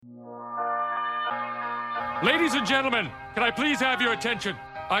Ladies and gentlemen, can I please have your attention?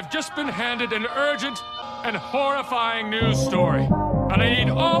 I've just been handed an urgent and horrifying news story. And I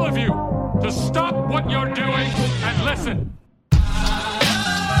need all of you to stop what you're doing and listen.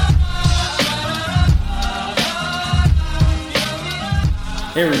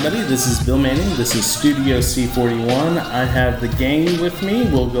 Hey everybody, this is Bill Manning. This is Studio C41. I have the gang with me.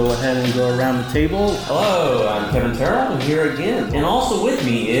 We'll go ahead and go around the table. Hello, I'm Kevin Terrell. I'm here again. And also with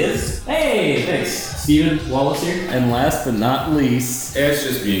me is... Hey, thanks. Steven Wallace here. And last but not least... It's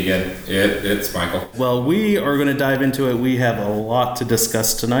just me again. It's Michael. Well, we are going to dive into it. We have a lot to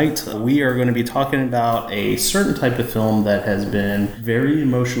discuss tonight. We are going to be talking about a certain type of film that has been very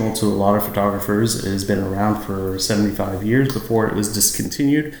emotional to a lot of photographers. It has been around for 75 years before it was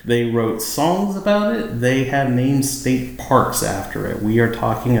discontinued. They wrote songs about it. They have named state parks after it. We are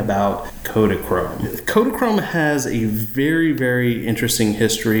talking about Kodachrome. Kodachrome has a very, very interesting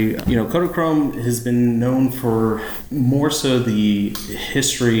history. You know, Kodachrome has been known for more so the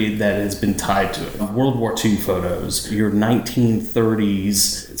history that has been tied to it. World War II photos, your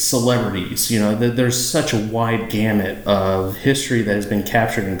 1930s celebrities, you know, there's such a wide gamut of history that has been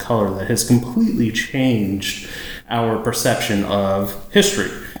captured in color that has completely changed our perception of history.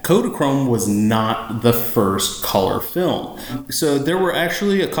 Kodachrome was not the first color film. So there were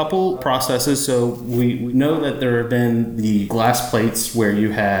actually a couple processes. So we know that there have been the glass plates where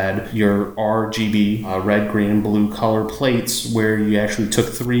you had your RGB, red, green, and blue color plates where you actually took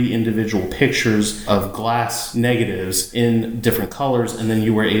 3 individual pictures of glass negatives in different colors and then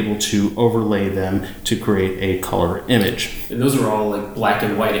you were able to overlay them to create a color image. And those are all like black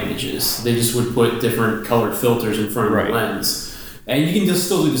and white images. They just would put different colored filters in front of the lens. And you can just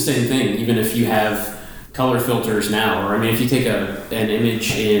still do the same thing, even if you have color filters now. Or, I mean, if you take an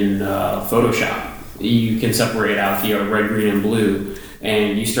image in Photoshop, you can separate out if you have red, green, and blue,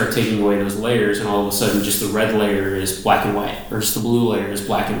 and you start taking away those layers, and all of a sudden just the red layer is black and white, or just the blue layer is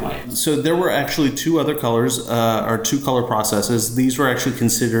black and white. So there were actually 2 other colors, or 2 color processes. These were actually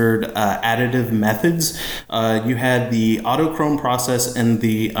considered additive methods. You had the Kodachrome process and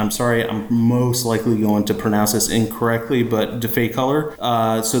I'm most likely going to pronounce this incorrectly, but Defacolor.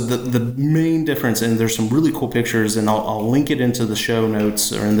 So the main difference, and there's some really cool pictures, and I'll link it into the show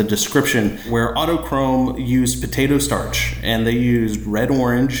notes or in the description, where Kodachrome used potato starch, and they used red,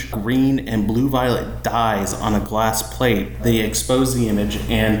 orange, green, and blue violet dyes on a glass plate. They exposed the image,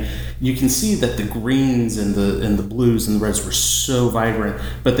 and you can see that the greens and the blues and the reds were so vibrant,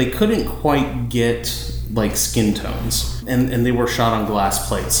 but they couldn't quite get like skin tones, and they were shot on glass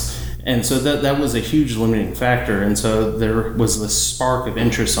plates. And so that was a huge limiting factor, and so there was this spark of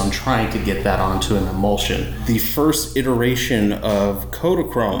interest on trying to get that onto an emulsion. The first iteration of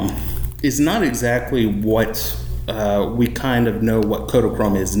Kodachrome is not exactly what we kind of know what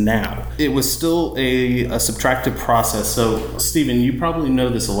Kodachrome is now. It was still a subtractive process. So, Stephen, you probably know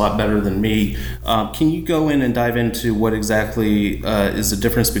this a lot better than me. Can you go in and dive into what exactly is the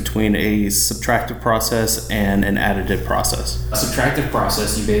difference between a subtractive process and an additive process? A subtractive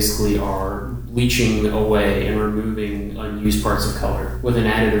process, you basically are bleaching away and removing unused parts of color. With an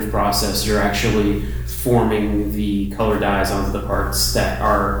additive process, you're actually forming the color dyes onto the parts that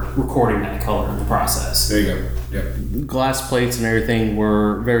are recording that color in the process. There you go. Yep. Glass plates and everything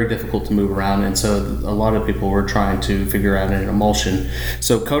were very difficult to move around, and so a lot of people were trying to figure out an emulsion.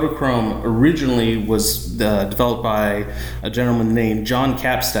 So Kodachrome originally was developed by a gentleman named John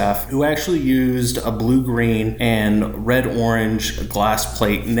Capstaff, who actually used a blue-green and red-orange glass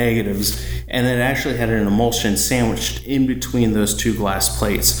plate negatives, and it actually had an emulsion sandwiched in between those 2 glass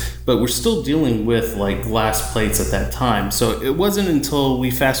plates. But we're still dealing with like glass plates at that time. So it wasn't until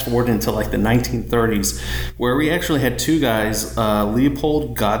we fast forward into like the 1930s where we actually had 2 guys,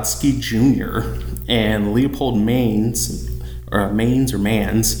 Leopold Godsky Jr. and Leopold Mans.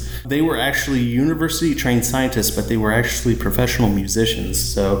 They were actually university-trained scientists, but they were actually professional musicians.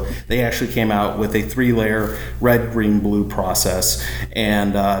 So they actually came out with a 3-layer red, green, blue process,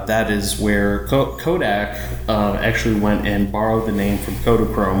 and that is where Kodak actually went and borrowed the name from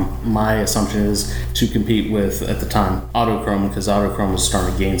Kodachrome. My assumption is to compete with, at the time, Kodachrome, because Kodachrome was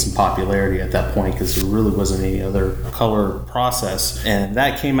starting to gain some popularity at that point because there really wasn't any other color process. And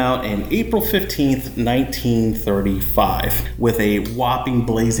that came out in April 15th, 1935. With a whopping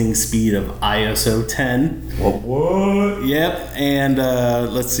blazing speed of ISO 10. What? Yep, and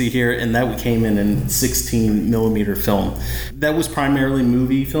let's see here, and that came in 16 millimeter film. That was primarily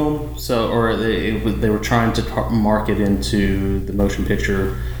movie film, they were trying to market into the motion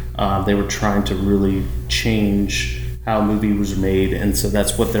picture. They were trying to really change how a movie was made, and so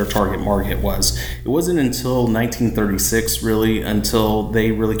that's what their target market was. It wasn't until 1936 really until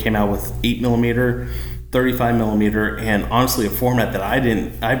they really came out with 8 millimeter 35 millimeter, and honestly a format that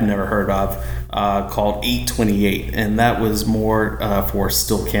I've never heard of, called 828, and that was more for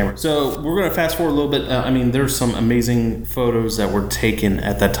still camera. So we're going to fast forward a little bit. There's some amazing photos that were taken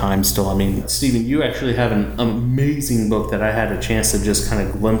at that time still. Stephen, you actually have an amazing book that I had a chance to just kind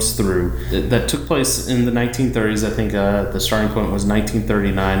of glimpse through that took place in the 1930s. I think the starting point was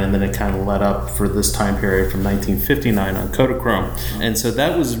 1939, and then it kind of led up for this time period from 1959 on Kodachrome. And so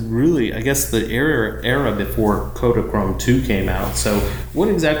that was really, I guess, the era before Kodachrome 2 came out. So what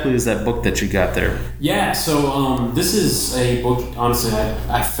exactly is that book that you got there? Yeah, so this is a book, honestly,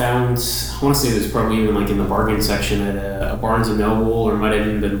 I found, I want to say it was probably even like in the bargain section at a Barnes & Noble, or might have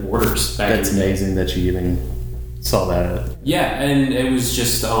even been Borders back That's in the day. amazing that you even saw that. Yeah, and it was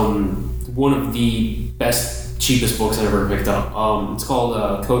just one of the best, cheapest books I ever picked up. It's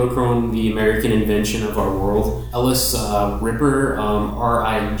called Kodachrome, The American Invention of Our World. Ellis Ripper,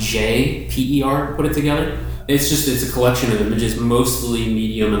 Rijper, put it together. It's a collection of images, mostly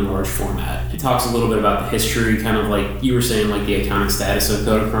medium and large format. It talks a little bit about the history, kind of like you were saying, like the iconic status of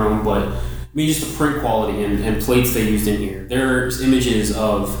Kodachrome, but just the print quality and plates they used in here. There's images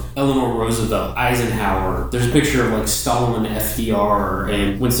of Eleanor Roosevelt, Eisenhower. There's a picture of like Stalin, FDR,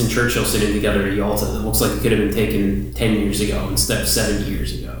 and Winston Churchill sitting together at Yalta that looks like it could have been taken 10 years ago instead of 70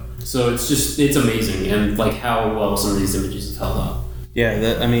 years ago. So it's amazing, and like how well some of these images have held up. Yeah,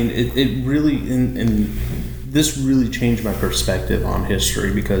 it really, and this really changed my perspective on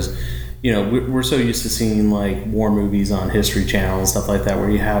history, because we're so used to seeing like war movies on History Channel and stuff like that, where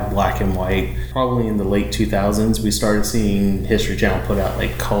you have black and white. Probably in the late 2000s, we started seeing History Channel put out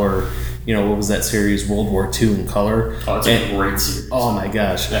like color. What was that series, World War II in color? Oh, it's a great series. Oh my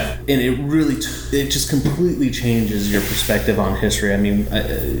gosh. Yeah. And it really, it just completely changes your perspective on history.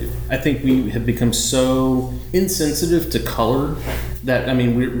 I think we have become so insensitive to color that,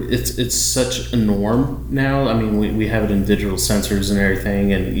 it's such a norm now. We have it in digital sensors and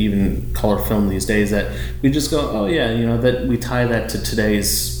everything, and even color film these days, that we just go, oh yeah, that we tie that to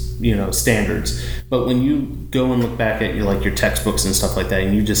today's standards. But when you go and look back at your textbooks and stuff like that,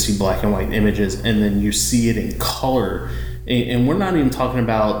 and you just see black and white images, and then you see it in color, and we're not even talking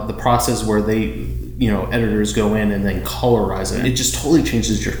about the process where they editors go in and then colorize it. It just totally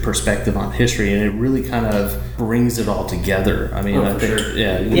changes your perspective on history, and it really kind of brings it all together. I think, sure.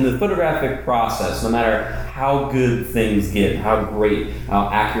 Yeah. In the photographic process, no matter how good things get, how great, how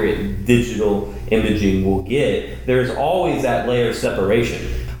accurate digital imaging will get, there's always that layer of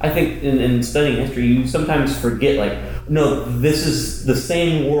separation. I think in studying history, you sometimes forget, no, this is the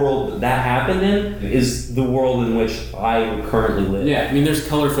same world that happened in is the world in which I currently live. Yeah, there's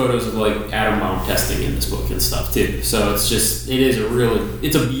color photos of like atom bomb testing in this book and stuff too. So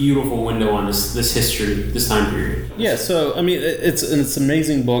it's a beautiful window on this history, this time period. Yeah, so it's an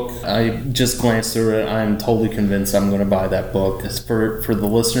amazing book. I just glanced through it. I'm totally convinced I'm going to buy that book. For the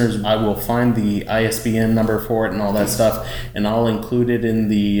listeners, I will find the ISBN number for it and all that stuff, and I'll include it in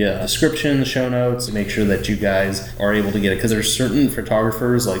the description, the show notes, to make sure that you guys are able to get it, because there's certain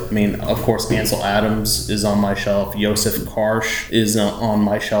photographers, of course Ansel Adams is on my shelf, Josef Karsh is on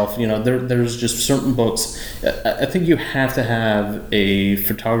my shelf. There's just certain books. I think you have to have a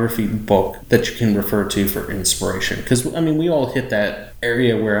photography book that you can refer to for inspiration, because we all hit that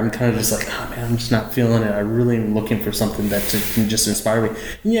area where I'm kind of just like, oh man, I'm just not feeling it. I really am looking for something that can just inspire me.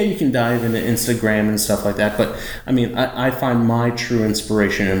 And yeah, you can dive into Instagram and stuff like that, but I find my true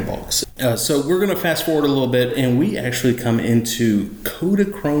inspiration in books. So we're going to fast forward a little bit, and we actually come into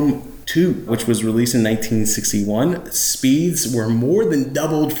Kodachrome 2, which was released in 1961. Speeds were more than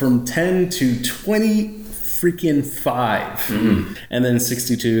doubled from 10 to 20 freaking 5. Mm-hmm. And then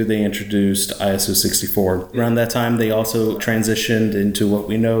 62, they introduced ISO 64. Around that time, they also transitioned into what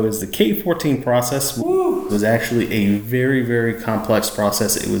we know as the K14 process. Woo! It was actually a very, very complex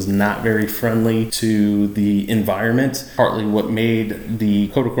process. It was not very friendly to the environment. Partly what made the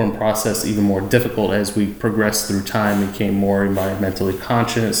Kodachrome process even more difficult as we progressed through time, became more environmentally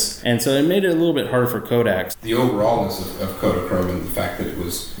conscious. And so it made it a little bit harder for Kodak. The overallness of Kodachrome, and the fact that it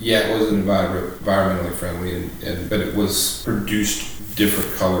wasn't environmentally friendly, but it was produced different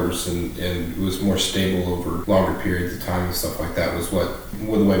colors and it was more stable over longer periods of time and stuff like that, was the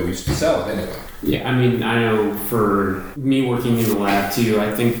way we used to sell it anyway. Yeah, I know for me working in the lab too,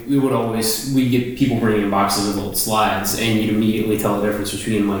 I think we get people bringing in boxes of old slides, and you'd immediately tell the difference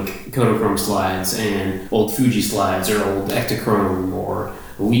between like Kodachrome slides and old Fuji slides or old Ektachrome or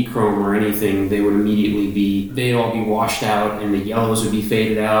Elite Chrome or anything. They'd all be washed out, and the yellows would be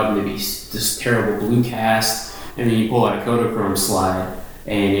faded out, and there'd be this terrible blue cast, and then you pull out a Kodachrome slide,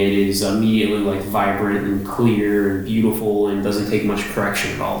 and it is immediately like vibrant and clear and beautiful and doesn't take much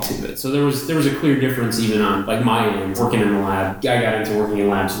correction at all to it. So there was a clear difference even on like my end working in the lab. I got into working in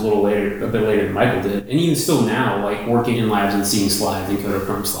labs a bit later than Michael did, and even still now, like working in labs and seeing slides and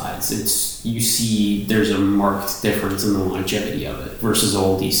Kodachrome slides, you see there's a marked difference in the longevity of it versus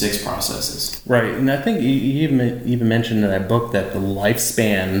old E6 processes. Right, and I think you even mentioned in that book that the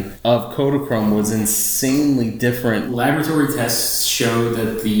lifespan of Kodachrome was insanely different. Laboratory tests show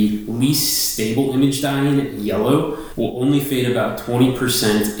that the least stable image dyeing, yellow, will only fade about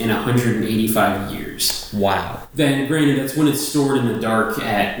 20% in 185 years. Wow. Then, granted, that's when it's stored in the dark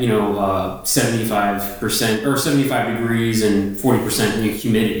at 75% or 75 degrees and 40%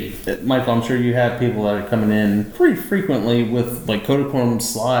 humidity. Michael, I'm sure you have people that are coming in pretty frequently with like Kodachrome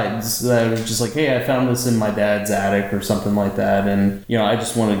slides that are just like, hey, I found this in my dad's attic or something like that, and I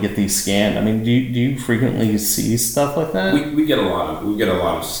just want to get these scanned. I mean, do you frequently see stuff like that? We get a lot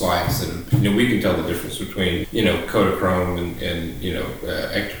of slides, and we can tell the difference between Kodachrome and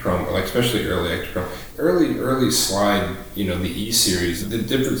Ektachrome, like especially early Ektachrome. Early slide, the E series, the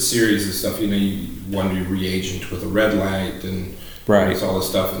different series and stuff, you want to reagent with a red light and right. all this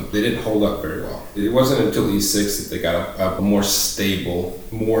stuff, and they didn't hold up very well. It wasn't until E6 that they got a more stable,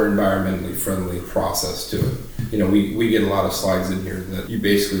 more environmentally friendly process to it. We get a lot of slides in here that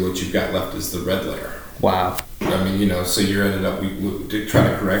basically what you've got left is the red layer. Wow. I mean, so you're ended up, to try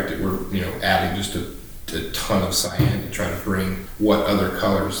to correct it, we're, adding just a ton of cyan to try to bring what other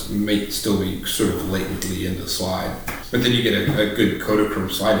colors may still be sort of latently in the slide. But then you get a good Kodachrome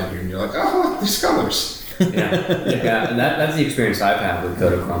slide in here and you're like, oh, look, there's colors. Yeah, and that's the experience I've had with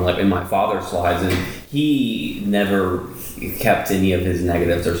Kodachrome, like in my father's slides, and he never kept any of his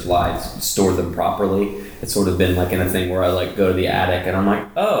negatives or slides, stored them properly. It's sort of been like in a thing where I like go to the attic and I'm like,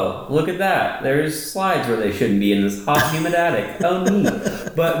 oh, look at that. There's slides where they shouldn't be in this hot, humid attic. Oh, neat.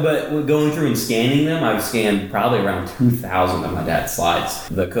 But going through and scanning them, I've scanned probably around 2,000 of my dad's slides.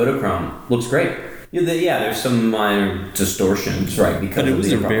 The Kodachrome looks great. Yeah, there's some minor distortions, right? Because it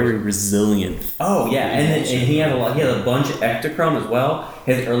was a very resilient. Oh yeah, and he had a bunch of Ektachrome as well.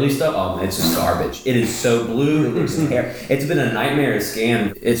 His early stuff, oh man, it's just garbage. It is so blue. It looks hair. It's been a nightmare to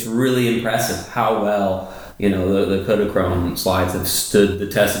scan. It's really impressive how well the Kodachrome slides have stood the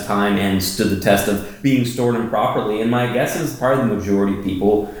test of time and stood the test of being stored improperly. And my guess is probably the majority of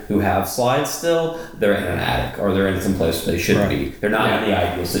people who have slides still, they're in an attic or they're in some place where they shouldn't be. They're not in the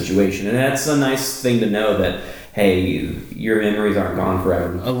ideal situation. And that's a nice thing to know that, hey, your memories aren't gone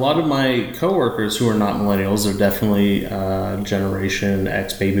forever. A lot of my coworkers who are not millennials are definitely Generation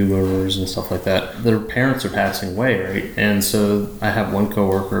X baby boomers and stuff like that. Their parents are passing away, right? And so I have one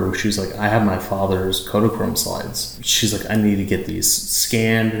coworker who she's like, I have my father's Kodachrome slides. She's like, I need to get these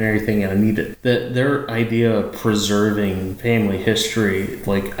scanned and everything, and I need it. Their idea of preserving family history,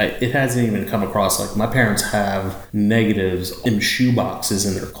 it hasn't even come across. Like, my parents have negatives in shoe boxes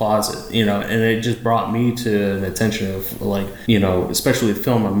in their closet, and it just brought me to an attention of especially with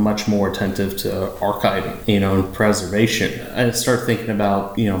film, I'm much more attentive to archiving, and preservation. I start thinking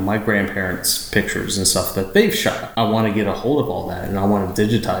about, my grandparents' pictures and stuff that they've shot. I want to get a hold of all that and I want to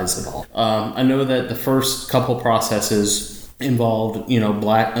digitize it all. I know that the first couple processes involved,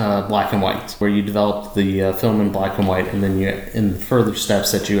 black and white, where you developed the film in black and white, and then in the further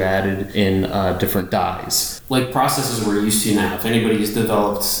steps that you added in different dyes. Like processes we're used to now. If anybody's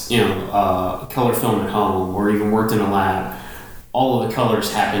developed, color film at home or even worked in a lab, all of the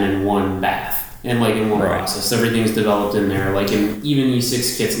colors happen in one bath and in one process. Everything's developed in there. Like in even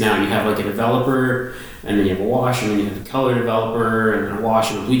E6 kits now, you have a developer, and then you have a wash, and then you have a color developer, and a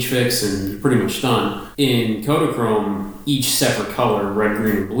wash and a bleach fix, and you're pretty much done. In Kodachrome, each separate color, red,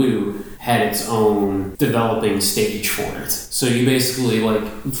 green, or blue, had its own developing stage for it. So you basically,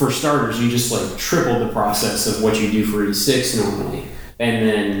 for starters, you just tripled the process of what you do for E6 normally. And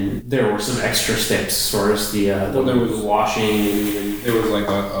then there were some extra steps as far as there was washing and there was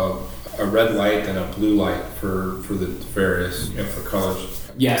a red light and a blue light for the various for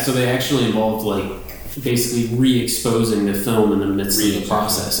colors. Yeah, so they actually involved basically re-exposing the film in the midst of the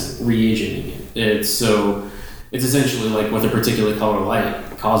process and re-agenting it. It's essentially with a particular color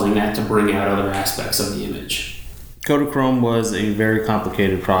light, causing that to bring out other aspects of the image. Kodachrome was a very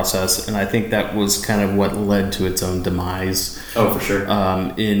complicated process, and I think that was kind of what led to its own demise. Oh, for sure.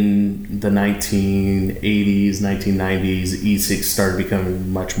 In the 1980s, 1990s, E6 started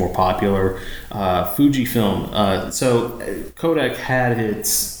becoming much more popular. Fujifilm. So Kodak had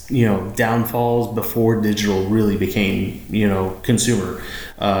its downfalls before digital really became, consumer.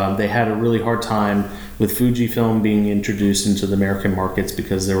 They had a really hard time with Fujifilm being introduced into the American markets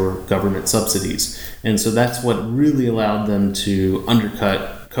because there were government subsidies. And so that's what really allowed them to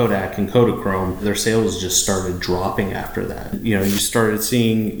undercut Kodak and Kodachrome. Their sales just started dropping after that. You started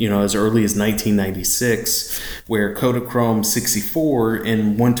seeing, as early as 1996, where Kodachrome 64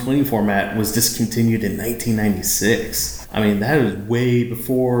 in 120 format was discontinued in 1996. I mean, that was way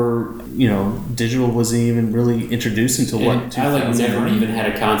before, digital wasn't even really introduced until what? I never even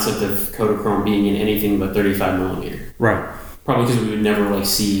had a concept of Kodachrome being in anything but 35 millimeter. Right. Probably because we would never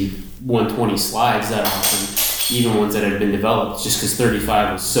see 120 slides that often. Even ones that had been developed, just because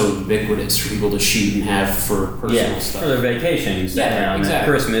 35 was so ubiquitous for people to shoot and have for personal stuff. For their vacations. At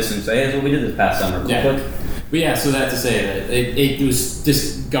Christmas and say, hey, that's what we did this past summer. Yeah. But yeah, so that to say that it was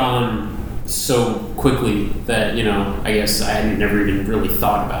just gone so quickly that, I guess I hadn't never even really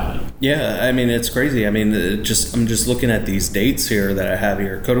thought about it. Yeah, I mean, it's crazy. I mean, I'm just looking at these dates here that I have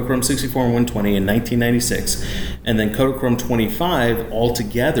here. Kodachrome 64 and 120 in 1996, and then Kodachrome 25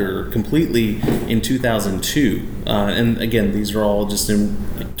 altogether completely in 2002. And again, these are all just in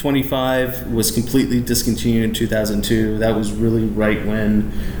 25 was completely discontinued in 2002. That was really right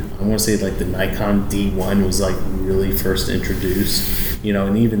when I want to say the Nikon D1 was really first introduced,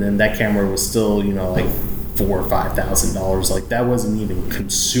 and even then that camera was still, $4,000 or $5,000. That wasn't even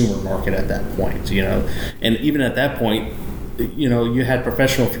consumer market at that point, and even at that point, you had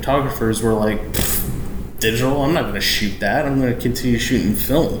professional photographers who were digital, I'm not going to shoot that. I'm going to continue shooting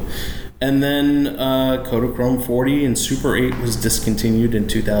film. And then Kodachrome 40 and Super 8 was discontinued in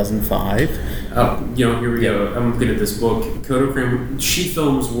 2005. Oh, here we go. I'm looking at this book. Kodachrome sheet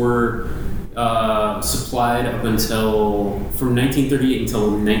films were supplied up until from 1938 until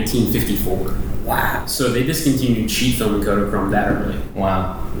 1954. Wow. So they discontinued sheet film and Kodachrome that early.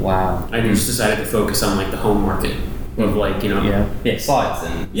 Wow. I just decided to focus on the home market. Of slides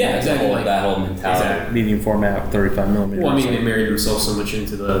and exactly that whole mentality. Exactly. Medium format, 35 millimeter. Well, I mean, they married themselves so much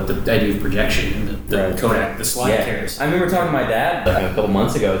into the idea of projection and the Kodak, the slide carriers. I remember talking to my dad a couple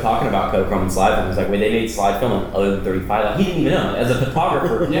months ago talking about Kodachrome and slide film. He was wait, they made slide film other than 35. He didn't even know. As a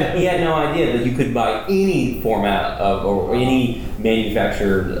photographer, he had no idea that you could buy any format or any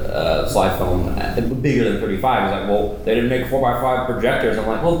manufactured slide film bigger than 35. He was they didn't make 4x5 projectors.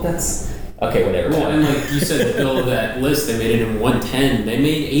 I'm that's. Okay, whatever. Well, and you said to build that list, they made it in 110. They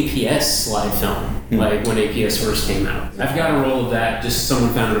made APS slide film, when APS first came out. I've got a roll of that. Just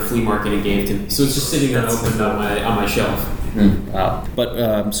someone found it at a flea market and gave it to me. So it's just sitting unopened on my shelf. Wow.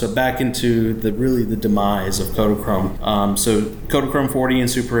 But so back into the demise of Kodachrome. So Kodachrome 40 and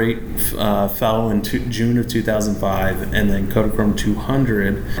Super 8 fell in June of 2005, and then Kodachrome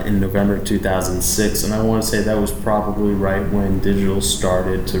 200 in November of 2006. And I want to say that was probably right when digital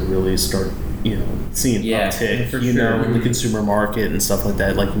started to really start, seeing uptick, in the consumer market and stuff like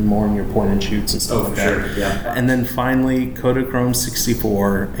that, more in your point and shoots and stuff like that. Sure. Yeah. And then finally, Kodachrome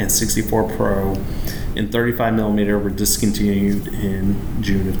 64 and 64 Pro in 35 millimeter were discontinued in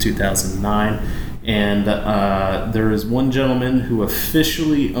June of 2009. And there is one gentleman who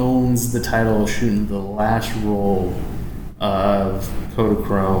officially owns the title of shooting the last roll of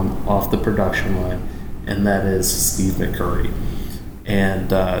Kodachrome off the production line, and that is Steve McCurry.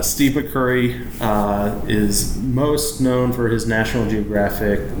 And Steve McCurry is most known for his National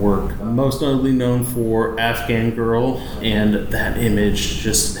Geographic work, most notably known for Afghan Girl, and that image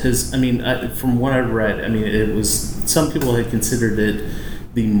just from what I've read, it was, some people had considered it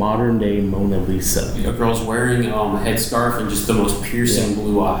the modern day Mona Lisa. A girl's wearing a headscarf and just the most piercing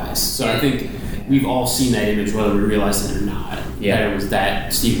blue eyes. So I think we've all seen that image, whether we realize it or not. That it was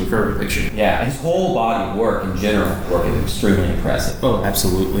that Steve McCurry picture. Yeah, his whole body of work in general is extremely impressive. Oh,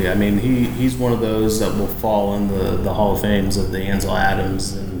 absolutely. He's one of those that will fall in the Hall of Fames of the Ansel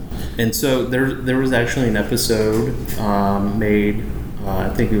Adams, and so there was actually an episode made, I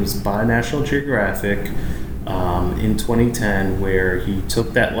think it was by National Geographic, in 2010, where he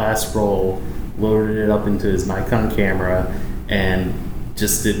took that last roll, loaded it up into his Nikon camera, and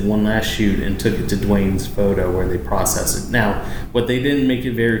just did one last shoot and took it to Dwayne's photo where they processed it. Now, what they didn't make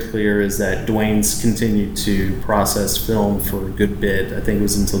it very clear is that Dwayne's continued to process film for a good bit. I think it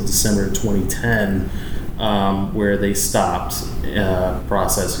was until December 2010 where they stopped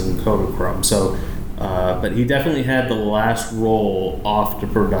processing Kodachrome. So, but he definitely had the last roll off the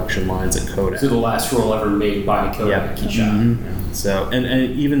production lines at Kodak. So the last roll ever made by Kodak he shot. Mm-hmm. So, and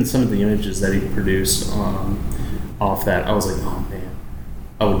even some of the images that he produced off that, I was oh man,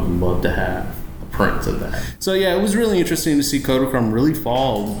 I would love to have a print of that. So yeah, it was really interesting to see Kodachrome really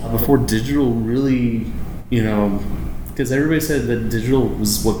fall before digital really, because everybody said that digital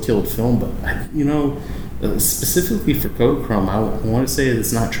was what killed film, but specifically for Kodachrome, I want to say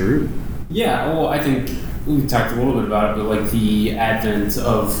it's not true. Yeah, well, I think we talked a little bit about it, but like the advent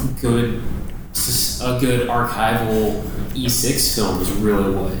of a good archival E6 film is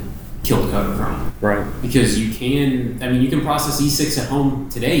really what killed Kodachrome. Right. Because you can process E6 at home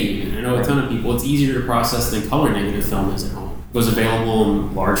today even. I know a ton of people, it's easier to process than color negative film is at home. It was available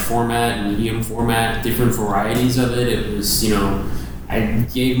in large format, medium format, different varieties of it. It was, I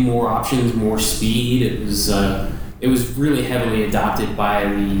gave more options, more speed. It was really heavily adopted by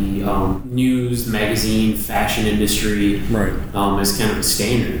the news, magazine, fashion industry, right? As kind of a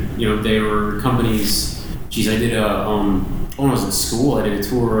standard. There were companies. I did when I was in school, I did a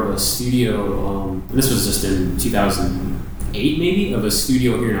tour of a studio. And this was just in 2008, maybe, of a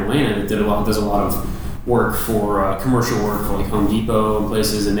studio here in Atlanta that does a lot of work for commercial work for like Home Depot and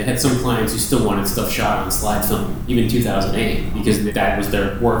places, and they had some clients who still wanted stuff shot on slide film, even 2008, because that was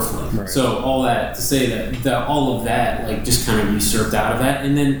their workflow. Right. So all that to say that all of that like just kind of usurped out of that,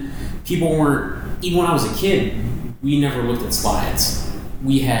 and then people weren't. Even when I was a kid, we never looked at slides.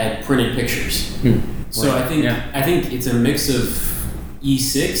 We had printed pictures. So Right. I think it's a mix of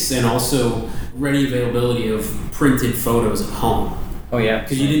E6 and also ready availability of printed photos at home. Oh yeah,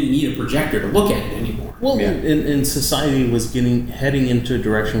 Because you didn't need a projector to look at it anymore. Well, and society was heading into a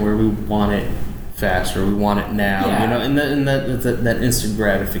direction where we want it faster, we want it now, and that instant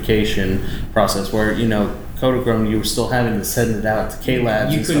gratification process where, Kodachrome, you were still having to send it out to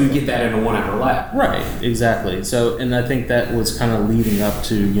K-Labs. You couldn't get that in a 1 hour lab. Right, exactly. So, and I think that was kind of leading up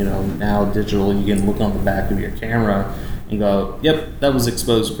to, now digital, you can look on the back of your camera and go, yep, that was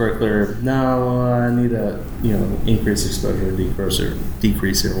exposed correctly, or no, I need to, increase exposure,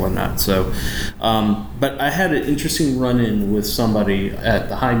 decrease it, or whatnot. So, but I had an interesting run-in with somebody at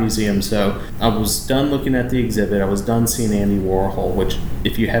the High Museum. So I was done looking at the exhibit. I was done seeing Andy Warhol, which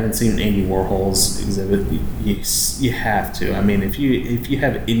if you haven't seen Andy Warhol's exhibit, you have to. I mean, if you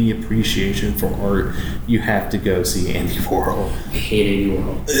have any appreciation for art, you have to go see Andy Warhol. I hate Andy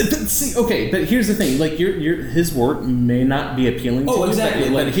Warhol. But here's the thing: like his work may not be appealing to you. Exactly.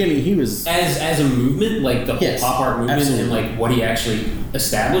 But he was as a movement, like the whole pop art movement, absolutely. and like what he actually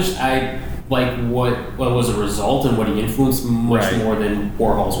established. I like what was a result and what he influenced much more than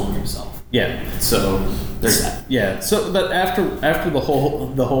Warhol's work himself. Yeah. So there's that. Yeah. So, but after the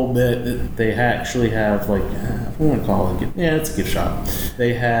whole bit, they actually have like what do you want to call it? It's a gift shop.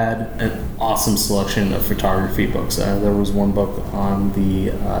 They had an awesome selection of photography books. There was one book on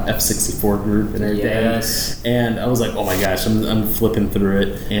the F64 group and everything. Yes. And I was like, oh my gosh, I'm flipping through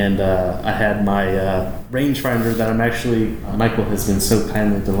it, and I had my rangefinder that Michael has been so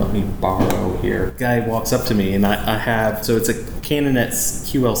kind to let me borrow here. Guy walks up to me, and I have, so it's a Canon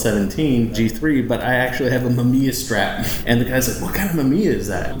QL17 G3, but I actually have a Mamiya strap. And the guy's like, what kind of Mamiya is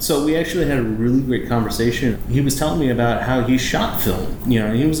that? So we actually had a really great conversation. He was telling me about how he shot film.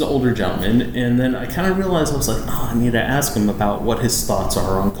 He was an older gentleman, and then I kind of realized, I was like, I need to ask him about what his thoughts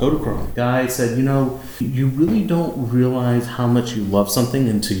are on Kodachrome. Guy said, you really don't realize how much you love something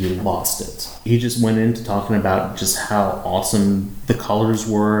until you lost it. He just went into talking about just how awesome the colors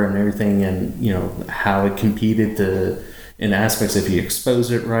were and everything, and how it competed in aspects, if you expose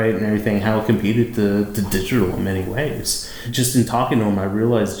it right and everything, how it competed to digital in many ways. Just in talking to him, I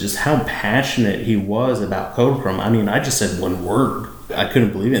realized just how passionate he was about Kodachrome. I mean, I just said one word. I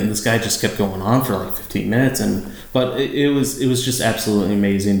couldn't believe it, and this guy just kept going on for like 15 minutes. But it was just absolutely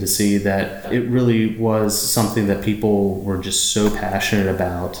amazing to see that it really was something that people were just so passionate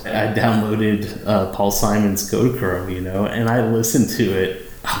about. I downloaded Paul Simon's Kodachrome, and I listened to it.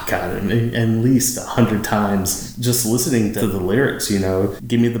 Oh God, at least 100 times, just listening to the lyrics,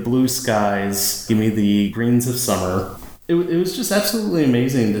 give me the blue skies, give me the greens of summer. It was just absolutely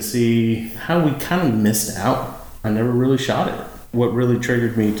amazing to see how we kind of missed out. I never really shot it. What really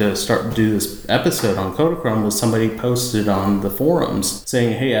triggered me to do this episode on Kodachrome was somebody posted on the forums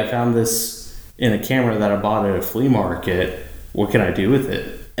saying, hey, I found this in a camera that I bought at a flea market. What can I do with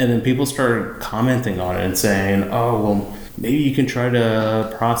it? And then people started commenting on it and saying, oh, well, maybe you can try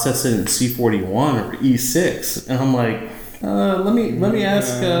to process it in C41 or E6. And I'm like, let me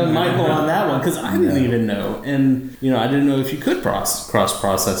ask Michael on that one, because I didn't even know. And, I didn't know if you could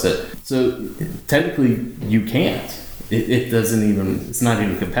cross-process it. So technically, you can't. It's not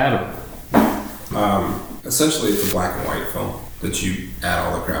even compatible. Essentially, it's a black and white film that you add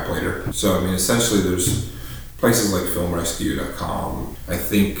all the crap later. So, essentially, there's places like FilmRescue.com. I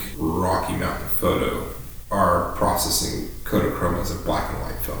think Rocky Mountain Photo are processing Kodachrome as a black and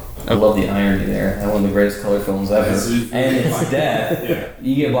white film. I love the irony there. That's one of the greatest color films ever. And it's death. Yeah.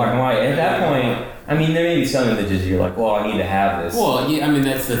 You get black and white. And at that point, I mean, there may be some images you're like, well, I need to have this. Well, yeah, I mean,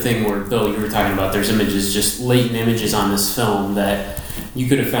 that's the thing where, Bill, you were talking about there's images, just latent images on this film that you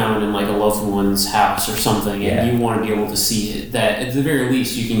could have found in like a loved one's house or something, and you want to be able to see it. That at the very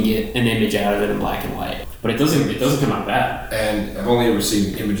least you can get an image out of it in black and white, but it doesn't come out bad. And I've only ever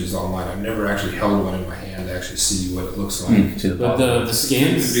seen images online. I've never actually held one in my hand to actually see what it looks like. But the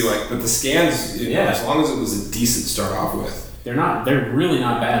scans, but the scans, as long as it was a decent start off with. They're really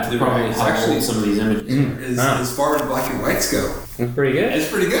not bad for probably how old some of these images are. As far as black and whites go. It's pretty good. It's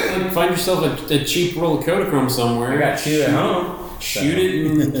pretty good. Like, find yourself a cheap roll of Kodachrome somewhere. I got two at home. Shoot it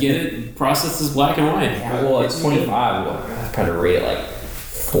and get it processed as black and white. Yeah, well, it's 25. Well, I'd probably rate it like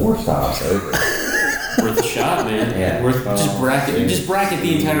 4 stops over. Worth a shot, man. Yeah. Just bracket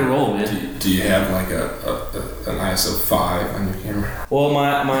the entire roll, man. Do you have like an ISO 5 on your camera? Well,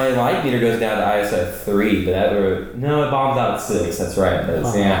 my light meter goes down to ISO 3, but it bombs out at 6. That's right.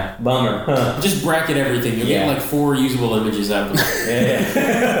 That's, yeah, bummer. Just bracket everything. You'll get like 4 usable images out of it.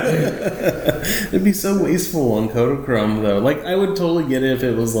 Yeah. It'd be so wasteful on Kodachrome though. Like I would totally get it if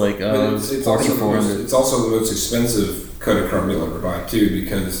it was like it's also the most expensive Kodachrome you'll ever buy too,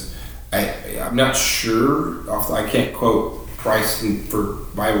 because I'm not sure. I can't quote price for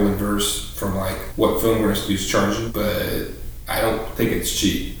Bible and verse from like what film rescues charging, but I don't think it's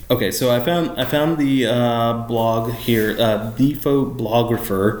cheap. Okay, so I found the blog here, Defo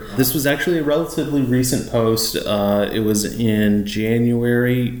Bloggrapher. This was actually a relatively recent post. It was in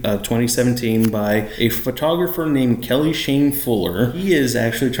January 2017 by a photographer named Kelly Shane Fuller. He is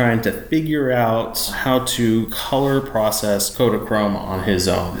actually trying to figure out how to color process Kodachrome on his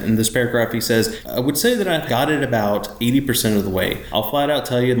own. In this paragraph, he says, I would say that I've got it about 80% of the way. I'll flat out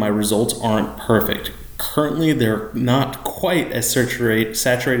tell you my results aren't perfect. Currently, they're not quite as saturated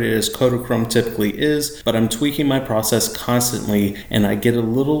as Kodachrome typically is, but I'm tweaking my process constantly and I get a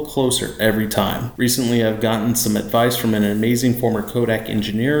little closer every time. Recently, I've gotten some advice from an amazing former Kodak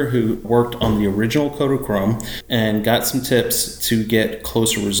engineer who worked on the original Kodachrome and got some tips to get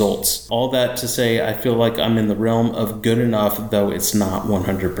closer results. All that to say, I feel like I'm in the realm of good enough, though it's not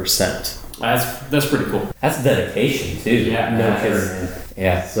 100%. That's pretty cool. That's dedication too. Yeah, no kidding, man.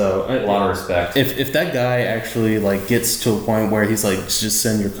 Yeah, so a lot of respect. If that guy actually like gets to a point where he's like, just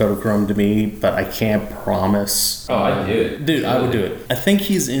send your Kodachrome to me, but I can't promise. Oh, I'd do it. Dude, I would do it. I think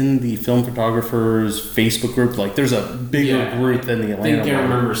he's in the film photographers Facebook group. Like, there's a bigger group than the Atlanta I think I one.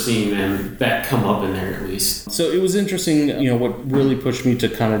 remember seeing that come up in there at least. So it was interesting. You know, what really pushed me to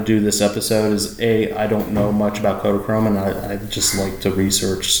kind of do this episode is I don't know much about Kodachrome, and I just like to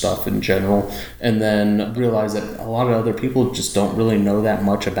research stuff in general, and then realize that a lot of other people just don't really know that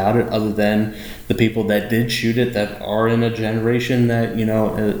much about it, other than the people that did shoot it that are in a generation that, you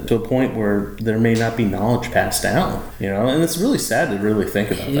know, to a point where there may not be knowledge passed down, you know, and it's really sad to really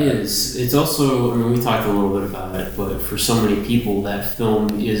think about that. It is. It's also, I mean, we talked a little bit about it, but for so many people, that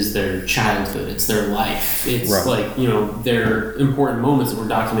film is their childhood. It's their life. It's like, you know, their important moments that were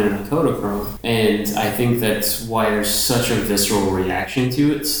documented on Kodachrome. And I think that's why there's such a visceral reaction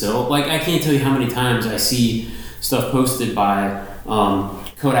to it still. Like, I can't tell you how many times I see stuff posted by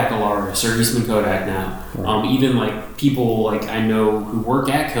Kodak Alaris or Eastman Kodak now. Even like people like I know who work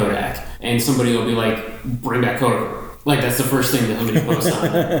at Kodak, and somebody will be like, bring back Kodak. Like that's the first thing that somebody posts on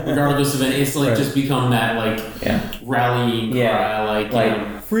it. Regardless of it. It's like just become that like rallying cry, like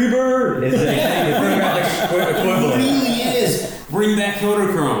Freebird is the equivalent. It really is. Bring back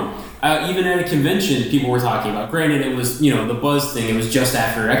Kodachrome. Even at a convention, people were talking about. Granted, it was, you know, the buzz thing. It was just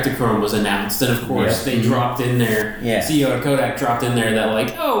after Ektachrome was announced, and of course they dropped in there. CEO of Kodak dropped in there that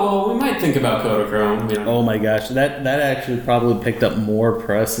like, oh well, we might think about Kodachrome. You know? Oh my gosh, that actually probably picked up more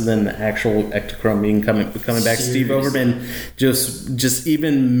press than the actual Ektachrome being coming back. Seriously? Steve Overman just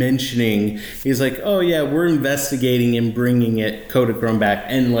even mentioning, he's like, oh yeah, we're investigating and bringing Kodachrome back,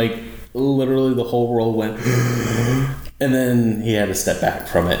 and like literally the whole world went. And then he had to step back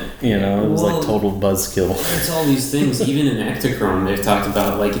from it. You know, it was like total buzzkill. It's all these things. Even in Ektachrome, they've talked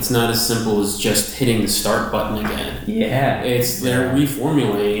about like it's not as simple as just hitting the start button again. Yeah, they're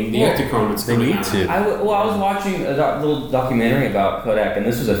reformulating the Ektachrome that's coming out. I was watching a little documentary about Kodak, and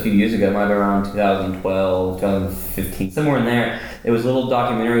this was a few years ago. It might have been around 2012, 2015, somewhere in there. It was a little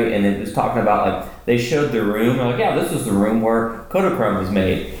documentary, and it was talking about like they showed the room. They're like, yeah, this was the room where Kodachrome was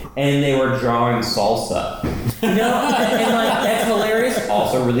made. And they were drawing salsa. You know? And like, that's hilarious.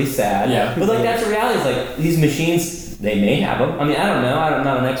 Also really sad. Yeah. But like, that's the reality. It's like, these machines, they may have them. I mean, I don't know. I'm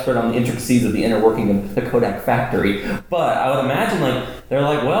not an expert on the intricacies of the inner working of the Kodak factory. But I would imagine like, they're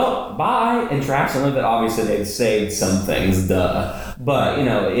like, well, bye, and trash some of it. Obviously, they've saved some things, duh. But,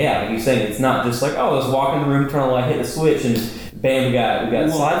 like you're saying, it's not just like, oh, let's walk in the room, turn on the light, hit the switch, and bam, we got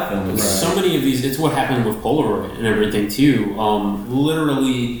slide film. Right. So many of these, it's what happened with Polaroid and everything, too.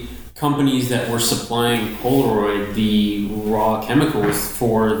 Literally, companies that were supplying Polaroid the raw chemicals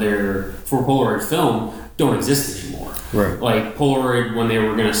for Polaroid film don't exist anymore. Right. Like Polaroid, when they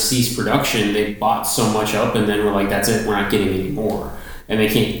were going to cease production, they bought so much up and then were like, that's it, we're not getting any more. And they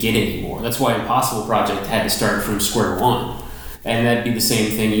can't get any more. That's why Impossible Project had to start from square one. And that'd be the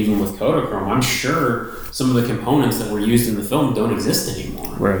same thing even with Kodachrome. I'm sure some of the components that were used in the film don't exist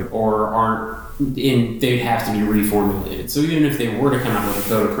anymore. Right. Or aren't, they'd have to be reformulated. So even if they were to come out with a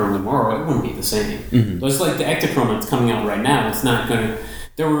Kodachrome tomorrow, it wouldn't be the same. Mm-hmm. But it's like the Ektachrome that's coming out right now. It's not going to...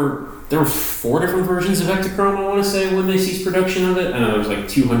 There were 4 different versions of Ektachrome, I want to say, when they ceased production of it. I know there was like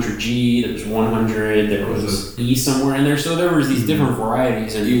 200G, there was 100, there was E somewhere in there. So there was these different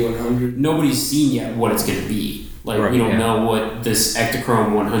varieties. And E100. Nobody's seen yet what it's going to be. Like, right, we don't know what this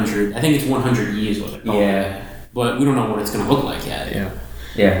Ektachrome 100... I think it's 100E is what they call it. But we don't know what it's going to look like yet. Yeah.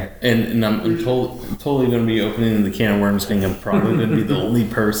 Yeah. And I'm totally going to be opening the can of worms thing. I'm probably going to be the only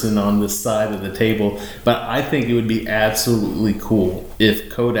person on this side of the table. But I think it would be absolutely cool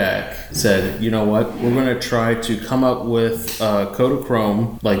if Kodak said, you know what, we're going to try to come up with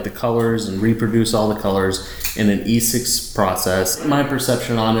Kodachrome, like the colors, and reproduce all the colors in an E6 process. My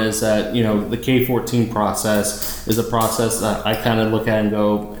perception on it is that, the K14 process is a process that I kind of look at and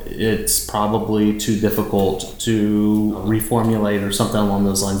go, it's probably too difficult to reformulate or something along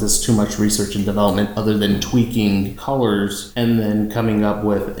those lines. It's too much research and development other than tweaking colors and then coming up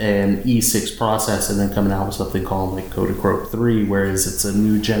with an E6 process and then coming out with something called like Kodachrome 3, whereas it's a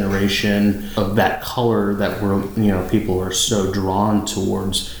new generation of that color that people are so drawn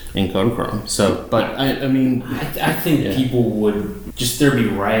towards in Kodachrome. So, but I mean... I think people would... there'd be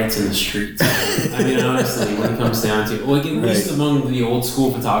riots in the streets. I mean, honestly, when it comes down to it. Like, at least among the old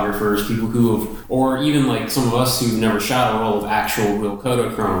school photographers, people who have... Or even, like, some of us who've never shot a roll of actual real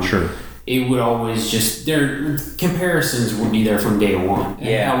Kodachrome. Sure. It would always their comparisons would be there from day one.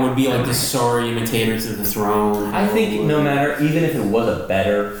 Yeah. And it would be like the sorry imitator to the throne. I think no matter, even if it was a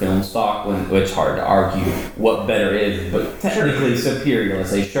better film stock, which is hard to argue what better is, but technically superior, let's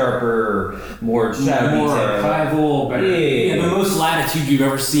say sharper, more shadow more detail. archival, better. Yeah, the most latitude you've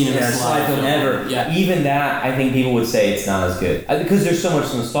ever seen in a slide film ever. Yeah. Even that, I think people would say it's not as good. Because there's so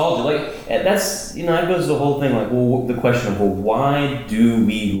much nostalgia. Like, that's, that goes to the whole thing, like, well, the question of, why do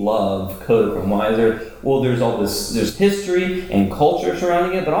we love Kodachrome? Why is there? Well, there's all this. There's history and culture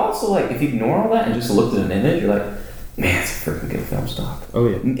surrounding it, but also, like, if you ignore all that and just looked at an image, you're like, man, it's a freaking good film stock. Oh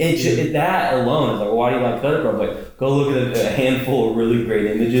yeah. That alone is like, why do you like Kodachrome? Like, go look at a handful of really great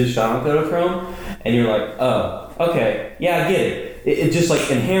images shot on Kodachrome, and you're like, oh, okay, yeah, I get it. It's just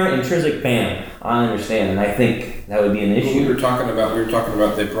like inherent, intrinsic. Bam, I understand, and I think that would be an issue. We were talking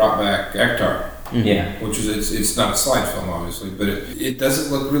about they brought back Ektar. Mm-hmm. Yeah, which is it's not a slide film, obviously, but it doesn't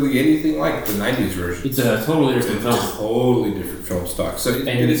look really anything like the '90s version. It's a totally different film. Totally different film stock. So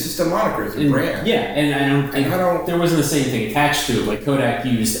it's just a moniker, it's a brand. Yeah, and I don't. There wasn't the same thing attached to it. Like Kodak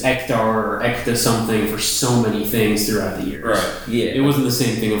used Ektar or Ekta something for so many things throughout the years. Right. Yeah. It wasn't the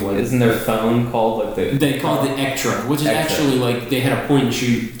same thing of like. Isn't their phone called like the? They called it Ektra, which is actually like they had a point and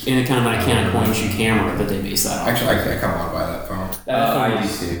shoot in a kind of Canon point and shoot camera that they based that on. Actually, I kind of want to buy that phone. I do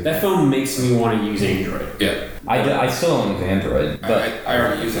too. That phone makes me want to use Android. Yeah. I still don't use Android, but I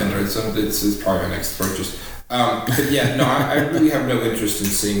already use Android, so it's probably my next purchase. But yeah, no, I really have no interest in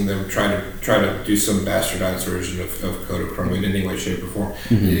seeing them try to do some bastardized version of Kodachrome in any way, shape, or form.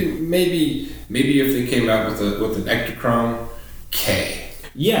 Mm-hmm. Maybe if they came out with an Ektachrome K.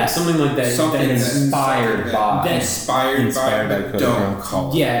 Yeah, something like that. Something inspired by but don't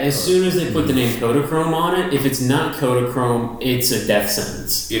call it. Yeah, as soon as they put the name Kodachrome on it, if it's not Kodachrome, it's a death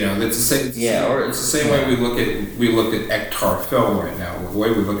sentence. It's the same. Yeah, or it's the same way we look at Ektar film right now. The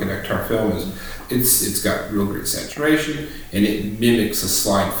way we look at Ektar film is it's got real great saturation and it mimics a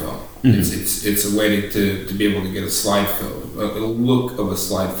slide film. Mm-hmm. It's a way to be able to get a slide film, a look of a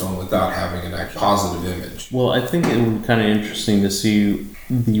slide film without having an actual positive image. Well, I think it would be kind of interesting to see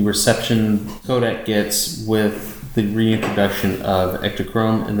the reception Kodak gets with the reintroduction of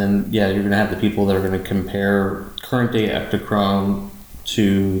Ektachrome, and then you're going to have the people that are going to compare current day Ektachrome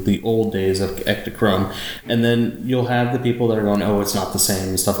to the old days of Ektachrome, and then you'll have the people that are going, oh, it's not the same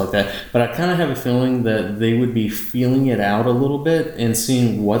and stuff like that. But I kind of have a feeling that they would be feeling it out a little bit and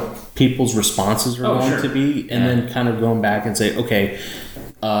seeing what people's responses are going to be, and then kind of going back and say, okay,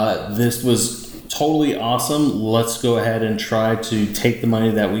 this was totally awesome. Let's go ahead and try to take the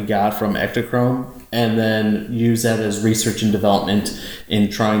money that we got from Ektachrome and then use that as research and development in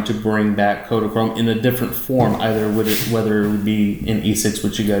trying to bring back Kodachrome in a different form, either whether it would be in E6,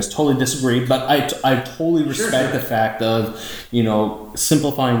 which you guys totally disagree, but I totally respect the fact of,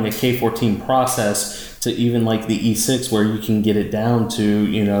 simplifying the K14 process to even like the E6, where you can get it down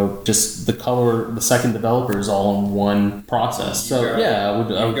to, just the color, the second developer is all in one process. So I would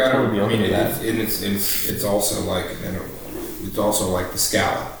totally be open to that. And it's also like, it's also like the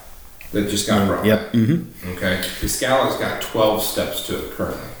Scala that just got brought back. Mm-hmm. Okay, the Scala's got 12 steps to it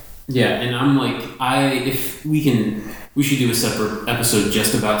currently. Yeah, and I'm like, if we should do a separate episode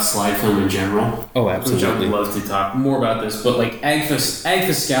just about slide film in general. Oh, absolutely. Which I would love to talk more about this. But like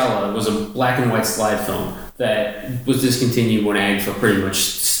Agfa Scala was a black and white slide film that was discontinued when Agfa pretty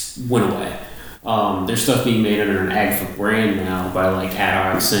much went away. There's stuff being made under an Agfa brand now by like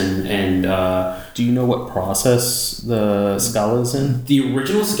Adox and do you know what process the Scala is in? The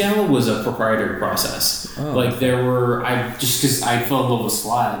original Scala was a proprietary process. Oh. Like because I fell in love with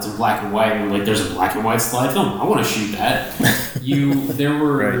slides and black and white, and like there's a black and white slide film. I want to shoot that. There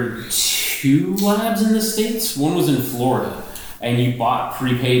were 2 labs in the States. One was in Florida, and you bought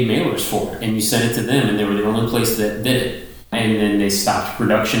prepaid mailers for it, and you sent it to them, and they were the only place that did it. And then they stopped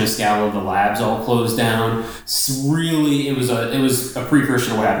production of Scala. The labs all closed down. Really, it was a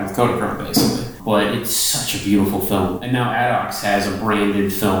precursor to what happened with Kodachrome, basically. But it's such a beautiful film. And now Adox has a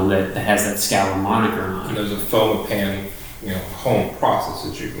branded film that has that Scala moniker on it. And there's a foam-pan, home process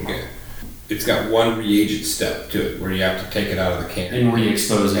that you can get. It's got one reagent step to it where you have to take it out of the can and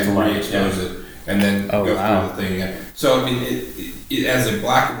re-expose it, and then go through the thing again. So I mean, it as a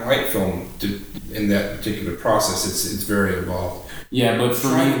black and white film in that particular process, it's very involved. Yeah, but for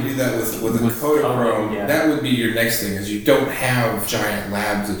trying to do that with a Kodachrome, that would be your next thing. Is you don't have giant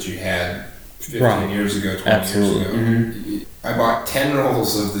labs that you had 15 years ago, 20 years ago. Mm-hmm. I bought 10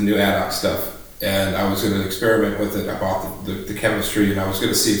 rolls of the new Adox stuff, and I was going to experiment with it. I bought the chemistry, and I was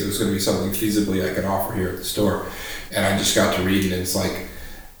going to see if there was going to be something feasibly I could offer here at the store. And I just got to reading, and it's like,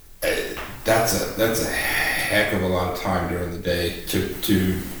 that's a heck of a lot of time during the day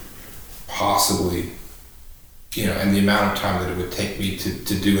to possibly, and the amount of time that it would take me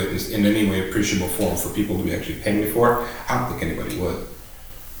to do it in any way appreciable form for people to actually pay me for it. I don't think anybody would.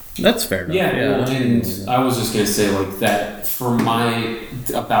 That's fair enough. Yeah. Well, and I was just going to say like that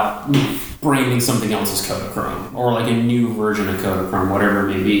about branding something else as Kodachrome or like a new version of Kodachrome, whatever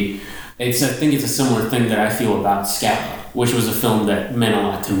it may be. I think it's a similar thing that I feel about Scala, which was a film that meant a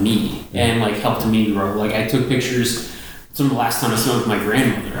lot to me and like helped me grow. Like I took pictures. Some of the last time I saw with my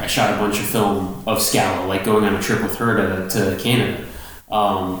grandmother, I shot a bunch of film of Scala, like going on a trip with her to Canada.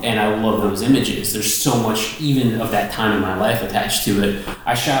 And I love those images. There's so much, even of that time in my life, attached to it.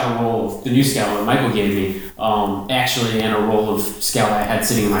 I shot a roll of the new Scala that Michael gave me, actually, and a roll of Scala I had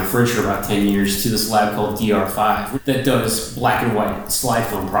sitting in my fridge for about 10 years to this lab called DR5 that does black and white slide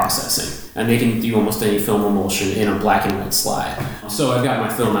film processing. And they can do almost any film emulsion in a black and white slide. So I've got my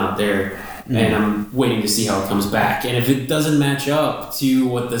film out there. And I'm waiting to see how it comes back. And if it doesn't match up to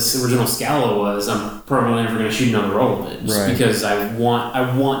what this original Scala was, I'm probably never going to shoot another roll of it. Just because I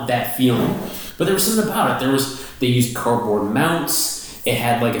want that feeling. But there was something about it. They used cardboard mounts. It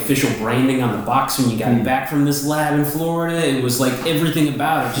had like official branding on the box when you got it back from this lab in Florida. It was like everything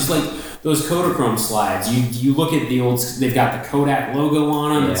about it. Just like those Kodachrome slides. You look at the old, they've got the Kodak logo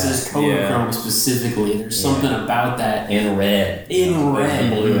on them. It says Kodachrome specifically. There's something about that. In red.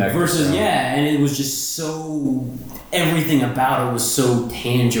 Versus, and it was just so, everything about it was so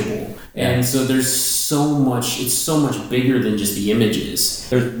tangible. And so there's so much, it's so much bigger than just the images.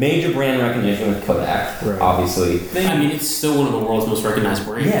 There's major brand recognition with Kodak, obviously. I mean, it's still one of the world's most recognized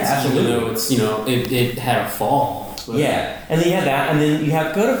brands. Yeah, absolutely. Even though it's, it had a fall. But and then you have that, and then you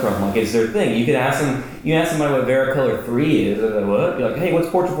have Kodachrome, like it's their thing. You could ask somebody what Vericolor 3 is, or what? You're like, hey, what's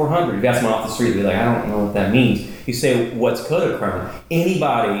Portrait 400? You ask them off the street, they're like, I don't know what that means. You say, what's Kodachrome?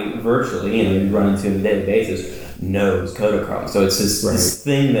 Anybody virtually, you run into on a daily basis, knows Kodachrome. So it's this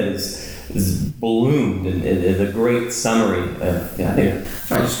thing that is bloomed and is a great summary of,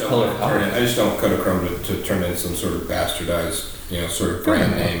 I just don't want Kodachrome to turn into some sort of bastardized, sort of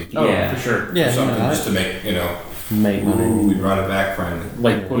brand name. For sure. Yeah, something just to make, make money. We'd run it back finally.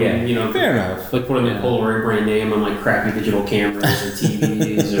 Like putting, fair enough. Like putting a Polaroid brand name on like crappy digital cameras or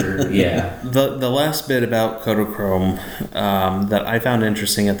TVs or The last bit about Kodachrome that I found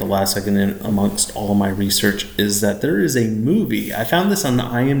interesting at the last second amongst all of my research is that there is a movie. I found this on the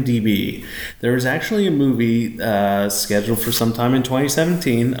IMDb. There is actually a movie scheduled for sometime in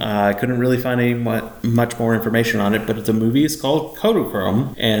 2017. I couldn't really find much more information on it, but the movie is called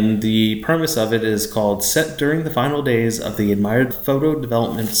Kodachrome, and the premise of it is called Set During the final days of the admired photo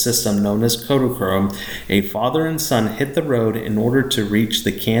development system known as Kodachrome, a father and son hit the road in order to reach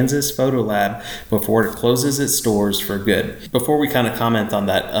the Kansas Photo Lab before it closes its doors for good. Before we kind of comment on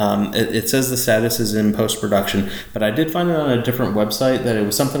that, it says the status is in post-production, but I did find it on a different website that it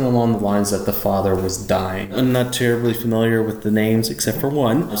was something along the lines that the father was dying. I'm not terribly familiar with the names except for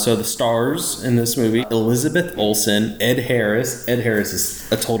one. So the stars in this movie, Elizabeth Olsen, Ed Harris. Ed Harris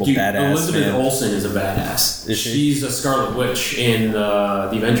is a total badass. Elizabeth Olsen is a badass. Is she? She's a Scarlet Witch in the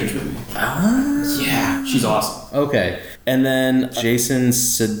Avengers movie. Yeah, she's awesome. Okay. And then Jason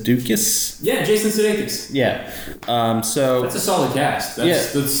Sudeikis. Yeah, Jason Sudeikis. Yeah. So That's a solid cast.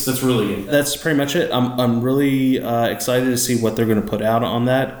 That's really good. that's pretty much it. I'm really excited to see what they're going to put out on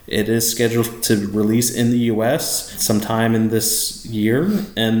that. It is scheduled to release in the U.S. sometime in this year,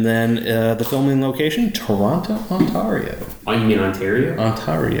 and then the filming location, Toronto, Ontario. Oh, you mean Ontario?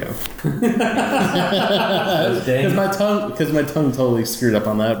 Ontario. Because my tongue totally screwed up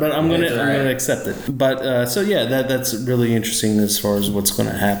on that, but I'm gonna accept it. But so yeah, that's really interesting as far as what's going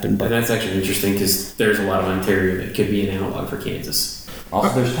to happen. But And that's actually interesting because there's a lot of Ontario that could be an analog for Kansas.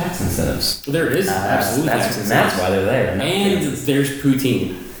 Also, there's tax incentives. There is absolutely tax That's why they're there. And there's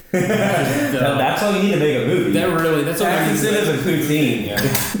poutine. No, that's all you need to make a movie. That's all Tax you need. incentives and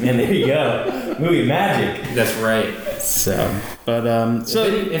poutine. And there you go. Movie magic. That's right. so, but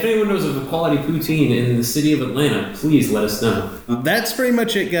If anyone knows of a quality poutine in the city of Atlanta, please let us know. that's pretty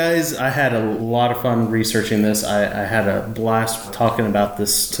much it, guys. I had a lot of fun researching this. I had a blast talking about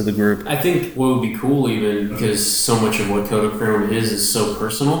this to the group. I think what would be cool, even because so much of what Kodachrome is so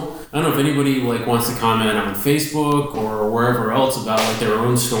personal. I don't know if anybody wants to comment on Facebook or wherever else about their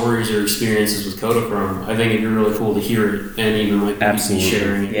own stories or experiences with Kodachrome. I think it'd be really cool to hear it and even Absolutely.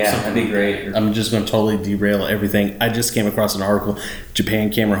 sharing it. Yeah, that'd be great. I'm just going to totally derail everything. I just came across an article.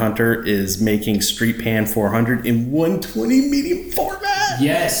 Japan Camera Hunter is making Street Pan 400 in 120 medium format.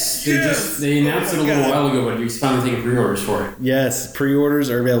 Yes, they announced it a little while ago, but you finally taking pre-orders for it. Yes, pre-orders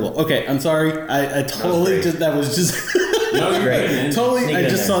are available. Okay, I'm sorry. I totally that was just No, you're Great. good, man. totally. Sneak I it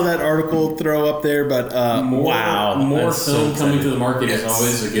just in saw that article throw up there, but wow, more that's so film coming exciting. to the market is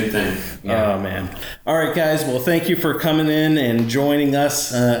always a good thing. Oh man! All right, guys. Well, thank you for coming in and joining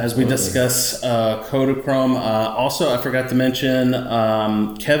us as we discuss Kodachrome. Also, I forgot to mention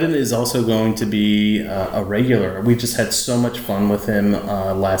Kevin is also going to be a regular. We just had so much fun with him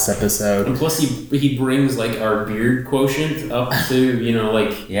last episode. And plus, he brings our beard quotient up to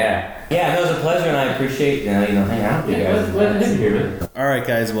Yeah. Yeah, it was a pleasure, and I appreciate hanging out with you guys. Glad to have you here, man. All right,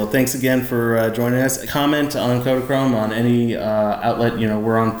 guys. Well, thanks again for joining us. Comment on Kodachrome on any outlet.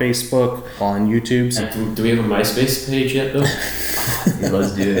 We're on Facebook, on YouTube. So Do we have a MySpace page yet, though?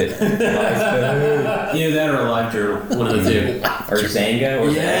 Let's do it. Either that or a live journal, one of the two. Or Xanga, or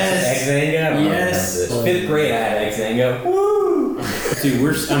Yes. X-Xanga. Yes. 5th grade, I had Xanga. Woo!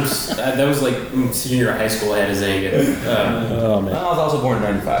 Dude, that was senior high school. I had a Zanga. oh man! I was also born in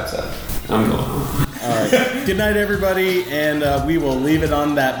 95, so. I'm going home. All right. Good night, everybody, and we will leave it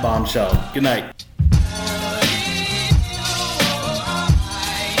on that bombshell. Good night.